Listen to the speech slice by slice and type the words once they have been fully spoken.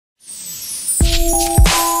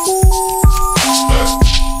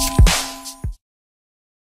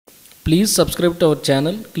Please subscribe to our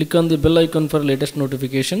channel, click on the bell icon for latest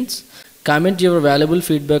notifications, comment your valuable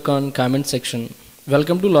feedback on comment section.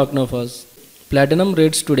 Welcome to Laacnofas. Platinum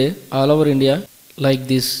rates today all over India like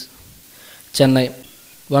this. Chennai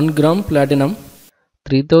 1 gram platinum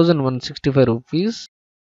 3165 rupees.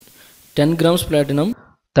 10 grams platinum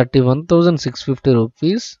 31650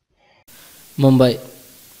 rupees. Mumbai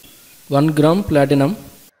 1 gram platinum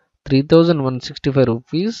 3165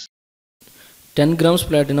 rupees. 10 grams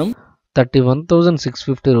platinum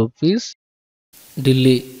 31650 rupees.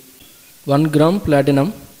 Delhi 1 gram platinum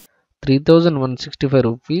 3165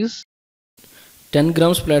 rupees. 10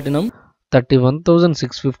 grams platinum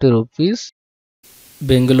 31650 rupees.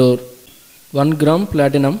 Bengulore 1 gram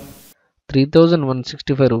platinum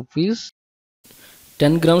 3165 rupees.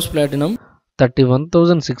 10 grams platinum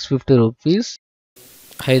 31650 rupees.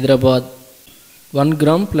 Hyderabad 1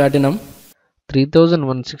 gram platinum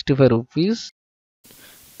 3165 rupees.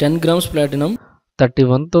 10 grams platinum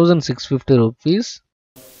 31650 rupees.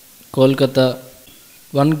 Kolkata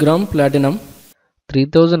 1 gram platinum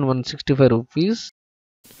 3165 rupees.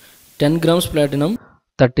 10 grams platinum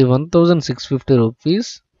 31650 rupees.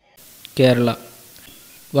 Kerala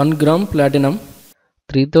 1 gram platinum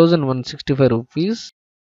 3165 rupees.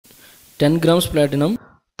 10 grams platinum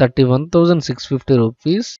 31650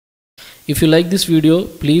 rupees. If you like this video,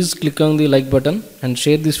 please click on the like button and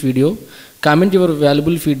share this video. Comment your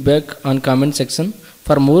valuable feedback on comment section.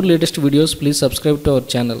 For more latest videos, please subscribe to our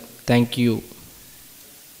channel. Thank you.